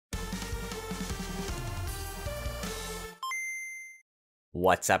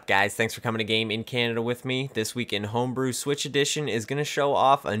What's up, guys? Thanks for coming to Game in Canada with me. This week in Homebrew Switch Edition is going to show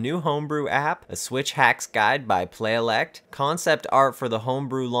off a new Homebrew app, a Switch Hacks Guide by Plailect, concept art for the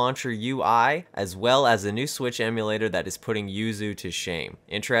Homebrew Launcher UI, as well as a new Switch emulator that is putting Yuzu to shame.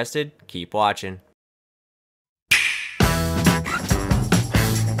 Interested? Keep watching.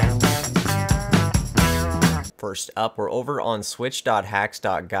 First up, we're over on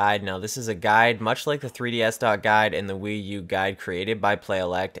switch.hacks.guide. Now, this is a guide much like the 3ds.guide and the WiiU guide created by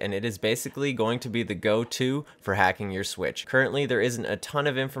Plailect, and it is basically going to be the go-to for hacking your Switch. Currently, there isn't a ton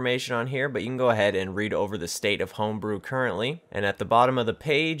of information on here, but you can go ahead and read over the state of Homebrew currently. And at the bottom of the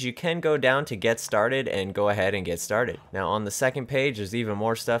page, you can go down to Get Started and go ahead and get started. Now, on the second page, there's even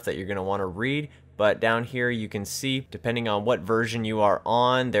more stuff that you're going to want to read. But down here you can see, depending on what version you are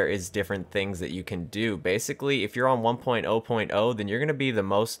on, there is different things that you can do. Basically, if you're on 1.0.0, then you're going to be the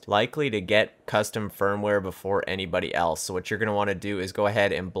most likely to get custom firmware before anybody else. So what you're going to want to do is go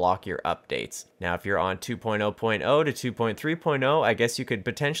ahead and block your updates. Now, if you're on 2.0.0 to 2.3.0, I guess you could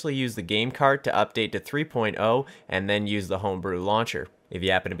potentially use the game cart to update to 3.0 and then use the Homebrew Launcher. If you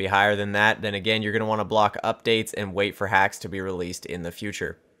happen to be higher than that, then again, you're going to want to block updates and wait for hacks to be released in the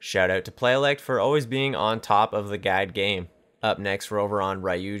future. Shout out to Plailect for always being on top of the guide game. Up next, we're over on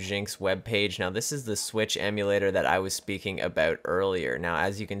Ryujinx's webpage. Now, this is the Switch emulator that I was speaking about earlier. Now,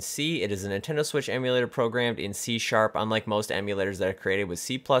 as you can see, it is a Nintendo Switch emulator programmed in C#, unlike most emulators that are created with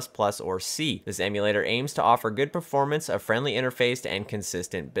C++ or C. This emulator aims to offer good performance, a friendly interface, and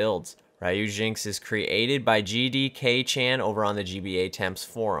consistent builds. Ryujinx is created by GDK-chan over on the GBA Temps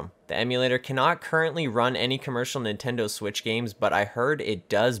forum. The emulator cannot currently run any commercial Nintendo Switch games, but I heard it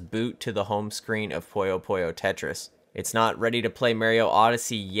does boot to the home screen of Puyo Puyo Tetris. It's not ready to play Mario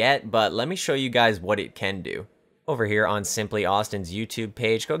Odyssey yet, but let me show you guys what it can do. Over here on Simply Austin's YouTube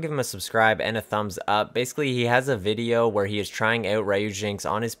page, go give him a subscribe and a thumbs up. Basically, he has a video where he is trying out Ryujinx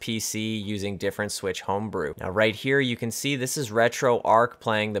on his PC using different Switch homebrew. Now, right here, you can see this is RetroArch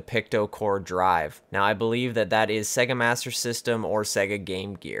playing the Picto-Core Drive. Now, I believe that is Sega Master System or Sega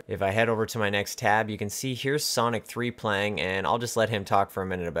Game Gear. If I head over to my next tab, you can see here's Sonic 3 playing, and I'll just let him talk for a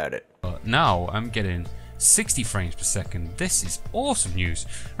minute about it. Now I'm getting 60 frames per second. This is awesome news.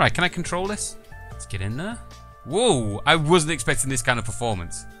 Right, can I control this? Let's get in there. Whoa, I wasn't expecting this kind of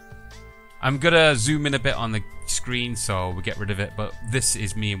performance. I'm gonna zoom in a bit on the screen so we get rid of it, but this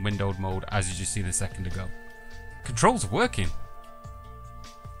is me in windowed mode as you just seen a second ago. Controls are working.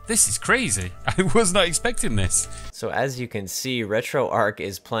 This is crazy. I was not expecting this. So as you can see, RetroArch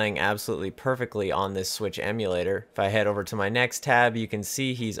is playing absolutely perfectly on this Switch emulator. If I head over to my next tab, you can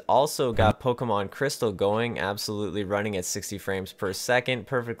see he's also got Pokemon Crystal going, absolutely running at 60 frames per second,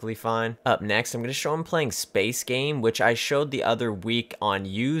 perfectly fine. Up next, I'm going to show him playing Space Game, which I showed the other week on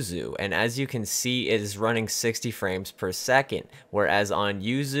Yuzu, and as you can see, it is running 60 frames per second, whereas on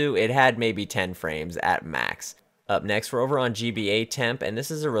Yuzu, it had maybe 10 frames at max. Up next, we're over on GBA Temp, and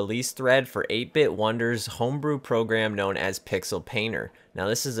this is a release thread for 8-Bit Wonder's homebrew program known as Pixel Painter. Now,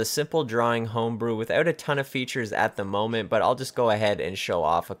 this is a simple drawing homebrew without a ton of features at the moment, but I'll just go ahead and show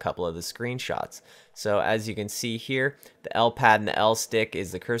off a couple of the screenshots. So, as you can see here, the L pad and the L stick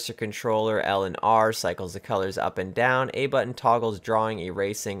is the cursor controller, L and R cycles the colors up and down, A button toggles drawing,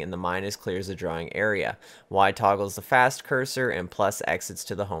 erasing, and the minus clears the drawing area. Y toggles the fast cursor, and plus exits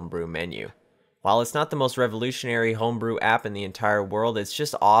to the homebrew menu. While it's not the most revolutionary homebrew app in the entire world, it's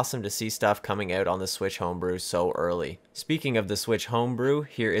just awesome to see stuff coming out on the Switch homebrew so early. Speaking of the Switch homebrew,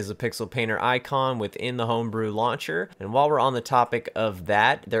 here is a Pixel Painter icon within the Homebrew Launcher, and while we're on the topic of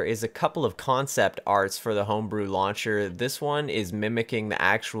that, there is a couple of concept arts for the Homebrew Launcher. This one is mimicking the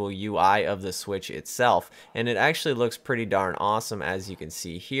actual UI of the Switch itself, and it actually looks pretty darn awesome as you can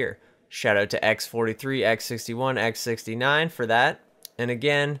see here. Shout out to X43, X61, X69 for that. And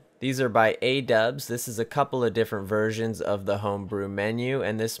again, these are by A-Dubs. This is a couple of different versions of the homebrew menu,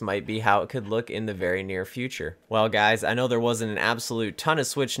 and this might be how it could look in the very near future. Well, guys, I know there wasn't an absolute ton of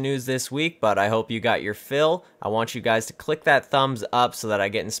Switch news this week, but I hope you got your fill. I want you guys to click that thumbs up so that I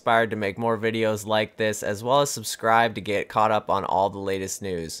get inspired to make more videos like this, as well as subscribe to get caught up on all the latest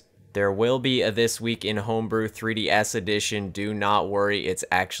news. There will be a This Week in Homebrew 3DS edition. Do not worry, it's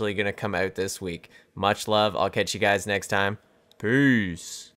actually going to come out this week. Much love. I'll catch you guys next time. Peace.